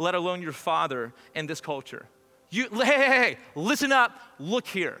man, let alone your father in this culture. Hey, listen up, look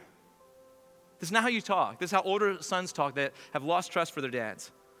here. This is not how you talk. This is how older sons talk that have lost trust for their dads.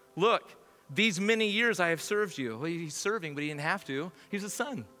 Look, these many years I have served you. Well, he's serving, but he didn't have to. He's a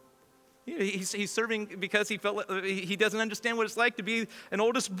son. He's serving because he felt like he doesn't understand what it's like to be an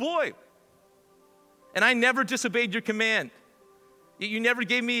oldest boy. And I never disobeyed your command. You never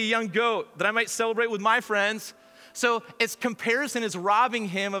gave me a young goat that I might celebrate with my friends. So its comparison is robbing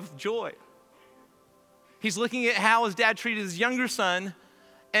him of joy. He's looking at how his dad treated his younger son,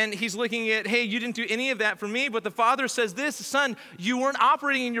 and he's looking at, hey, you didn't do any of that for me. But the father says this, son, you weren't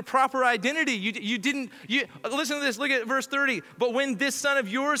operating in your proper identity. Listen to this, look at verse 30. But when this son of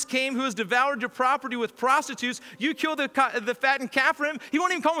yours came who has devoured your property with prostitutes, you killed the fattened calf for him. He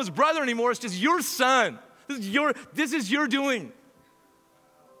won't even call him his brother anymore. It's just your son. This is your doing.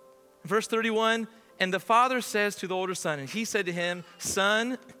 Verse 31, and the father says to the older son, and he said to him,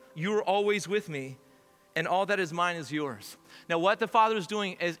 son, you are always with me, and all that is mine is yours. Now, what the father is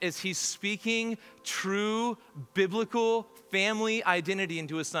doing is he's speaking true biblical family identity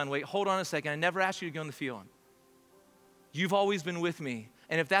into his son. Wait, hold on a second. I never asked you to go in the field. You've always been with me,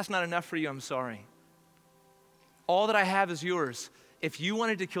 and if that's not enough for you, I'm sorry. All that I have is yours. If you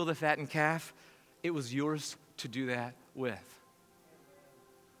wanted to kill the fattened calf, it was yours to do that with.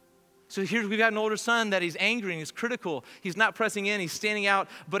 So here we've got an older son that he's angry and he's critical. He's not pressing in, he's standing out,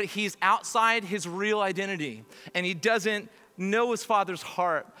 but he's outside his real identity. And he doesn't know his father's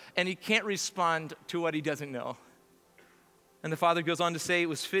heart, and he can't respond to what he doesn't know. And the father goes on to say, it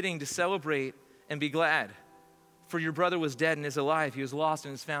was fitting to celebrate and be glad. For your brother was dead and is alive. He was lost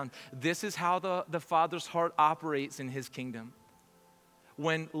and is found. This is how the father's heart operates in his kingdom.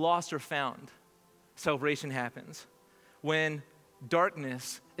 When lost are found, celebration happens. When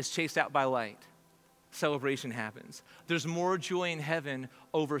darkness is chased out by light, celebration happens. There's more joy in heaven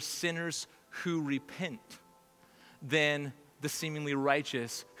over sinners who repent than the seemingly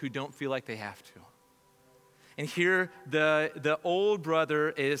righteous who don't feel like they have to. And here the old brother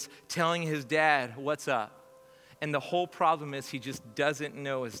is telling his dad what's up. And the whole problem is he just doesn't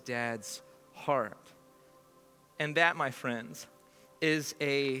know his dad's heart. And that, my friends, is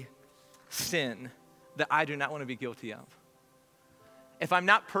a sin that I do not want to be guilty of. If I'm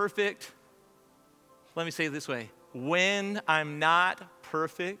not perfect, let me say it this way. When I'm not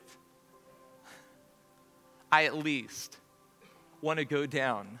perfect, I at least want to go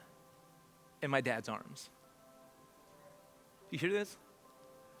down in my dad's arms. You hear this?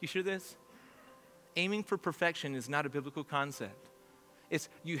 You hear this? Aiming for perfection is not a biblical concept. It's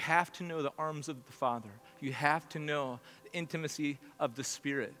you have to know the arms of the Father. You have to know the intimacy of the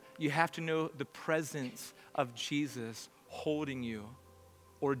Spirit. You have to know the presence of Jesus holding you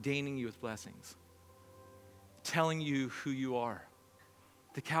ordaining you with blessings, telling you who you are.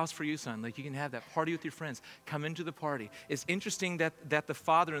 The cow's for you, son. Like, you can have that party with your friends. Come into the party. It's interesting that the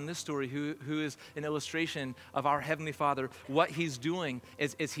Father in this story, who is an illustration of our Heavenly Father, what he's doing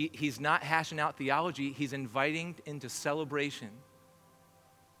is he's not hashing out theology. He's inviting into celebration.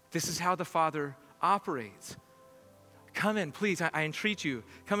 This is how the Father operates. Come in, please. I entreat you.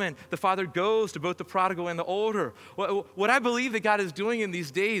 Come in. The Father goes to both the prodigal and the older. What I believe that God is doing in these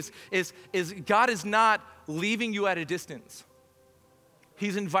days is God is not leaving you at a distance.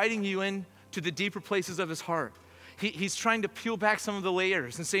 He's inviting you in to the deeper places of his heart. He's trying to peel back some of the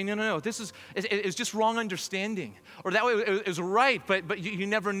layers and say, no, it's just wrong understanding. Or that way it was right, but you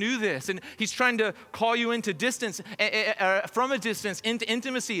never knew this. And he's trying to call you into distance, from a distance, into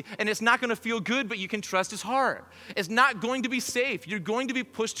intimacy. And it's not going to feel good, but you can trust his heart. It's not going to be safe. You're going to be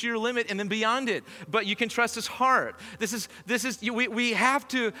pushed to your limit and then beyond it, but you can trust his heart. We have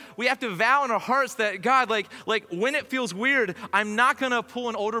to vow in our hearts that God, like when it feels weird, I'm not going to pull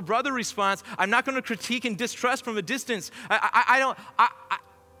an older brother response. I'm not going to critique and distrust from a distance. I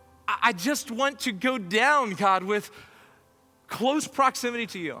just want to go down, God, with close proximity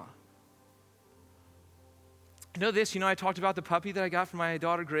to you. I know this, I talked about the puppy that I got from my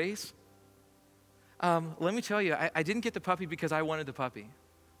daughter, Grace. Let me tell you, I didn't get the puppy because I wanted the puppy.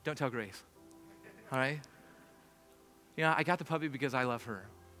 Don't tell Grace, all right? I got the puppy because I love her.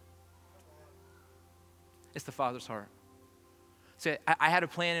 It's the Father's heart. So I had a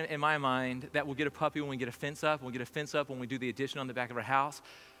plan in my mind that we'll get a puppy when we get a fence up. We'll get a fence up when we do the addition on the back of our house,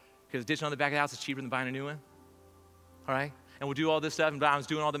 because addition on the back of the house is cheaper than buying a new one. All right? And we'll do all this stuff, and I was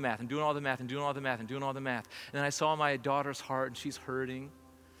doing all the math, and doing all the math, and doing all the math, and doing all the math. And then I saw my daughter's heart, and she's hurting.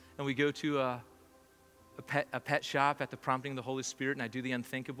 And we go to a pet shop at the prompting of the Holy Spirit, and I do the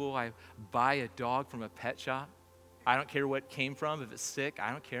unthinkable. I buy a dog from a pet shop. I don't care what it came from. If it's sick, I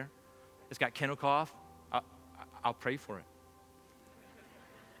don't care. It's got kennel cough. I'll pray for it.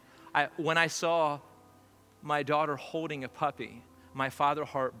 When I saw my daughter holding a puppy, my father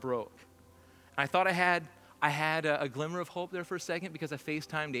heart broke. And I thought I had a glimmer of hope there for a second, because I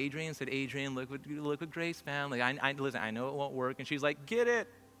FaceTimed Adrian and said, Adrian, look what Grace found. Like, listen, I know it won't work. And she's like, get it.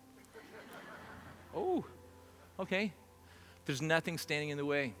 Oh, okay. There's nothing standing in the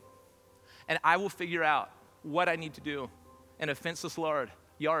way. And I will figure out what I need to do in a fenceless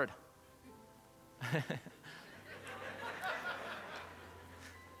yard.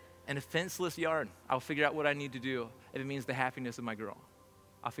 In a fenceless yard, I'll figure out what I need to do. If it means the happiness of my girl,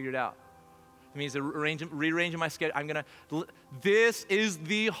 I'll figure it out. It means rearranging my schedule. This is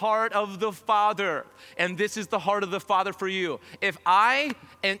the heart of the Father, and this is the heart of the Father for you. If I,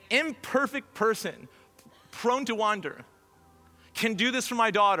 an imperfect person, prone to wander, can do this for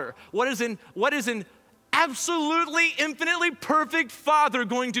my daughter, what is an absolutely, infinitely perfect Father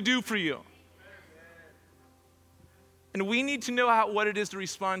going to do for you? And we need to know what it is to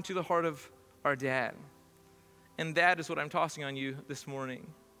respond to the heart of our dad. And that is what I'm tossing on you this morning.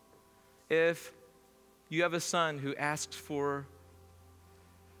 If you have a son who asks for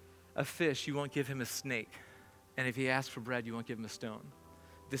a fish, you won't give him a snake. And if he asks for bread, you won't give him a stone.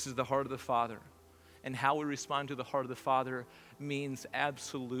 This is the heart of the Father. And how we respond to the heart of the Father means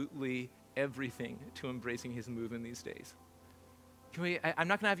absolutely everything to embracing his move in these days. I'm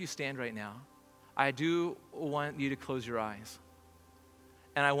not going to have you stand right now. I do want you to close your eyes.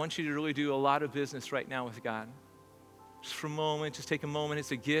 And I want you to really do a lot of business right now with God. Just for a moment, just take a moment.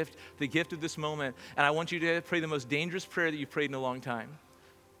 It's a gift, the gift of this moment. And I want you to pray the most dangerous prayer that you've prayed in a long time.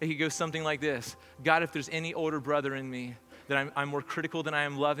 It could go something like this. God, if there's any older brother in me that I'm more critical than I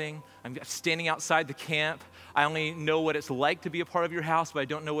am loving, I'm standing outside the camp. I only know what it's like to be a part of your house, but I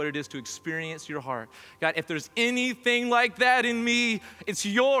don't know what it is to experience your heart. God, if there's anything like that in me, it's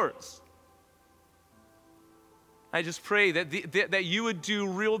yours. I just pray that you would do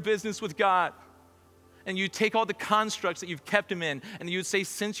real business with God, and you take all the constructs that you've kept him in, and you would say,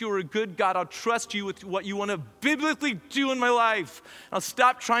 since you are a good God, I'll trust you with what you want to biblically do in my life. I'll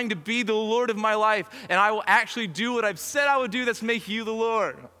stop trying to be the Lord of my life, and I will actually do what I've said I would do. That's make you the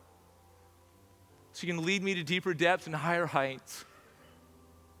Lord. So you can lead me to deeper depths and higher heights.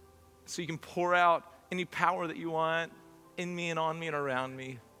 So you can pour out any power that you want in me and on me and around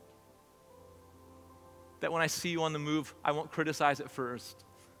me. That when I see you on the move, I won't criticize it first.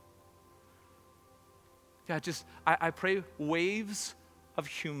 God, I pray waves of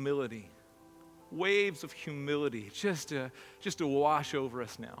humility just to wash over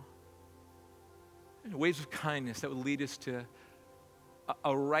us now. Waves of kindness that would lead us to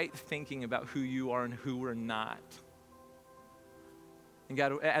a right thinking about who you are and who we're not. And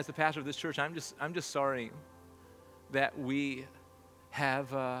God, as the pastor of this church, I'm just sorry that we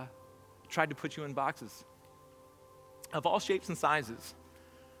have tried to put you in boxes of all shapes and sizes.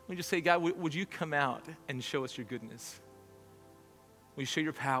 We just say, God, would you come out and show us your goodness? Would you show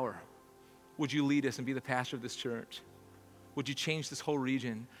your power? Would you lead us and be the pastor of this church? Would you change this whole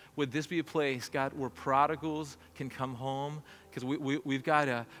region? Would this be a place, God, where prodigals can come home? Because we've got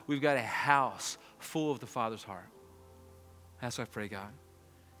a house full of the Father's heart. That's what I pray, God.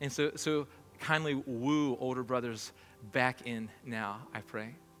 And so kindly woo older brothers back in now, I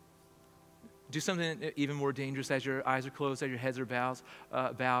pray. Do something even more dangerous as your eyes are closed, as your heads are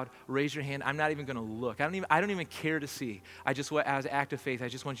bowed. Raise your hand. I'm not even going to look. I don't even care to see. As an act of faith, I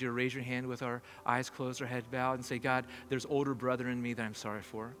just want you to raise your hand with our eyes closed, our head bowed, and say, God, there's older brother in me that I'm sorry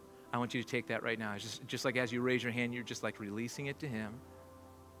for. I want you to take that right now. It's just like as you raise your hand, you're just like releasing it to him.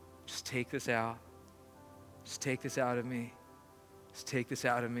 Just take this out. Just take this out of me. Just take this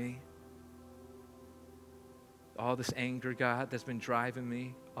out of me. All this anger, God, that's been driving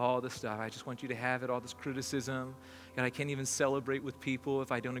me, all this stuff. I just want you to have it, all this criticism. God, I can't even celebrate with people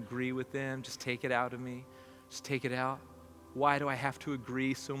if I don't agree with them. Just take it out of me. Just take it out. Why do I have to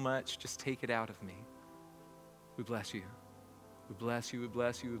agree so much? Just take it out of me. We bless you. We bless you, we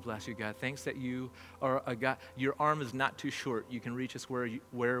bless you, we bless you, God. Thanks that you are a God. Your arm is not too short. You can reach us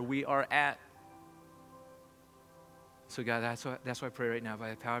where we are at. So, God, that's why I pray right now, by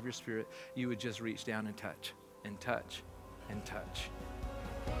the power of your Spirit, you would just reach down and touch. And touch, and touch.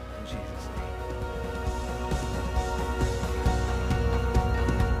 In Jesus' name.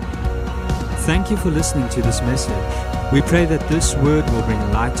 Thank you for listening to this message. We pray that this word will bring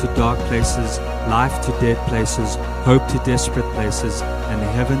light to dark places, life to dead places, hope to desperate places, and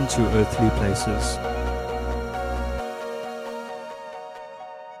heaven to earthly places.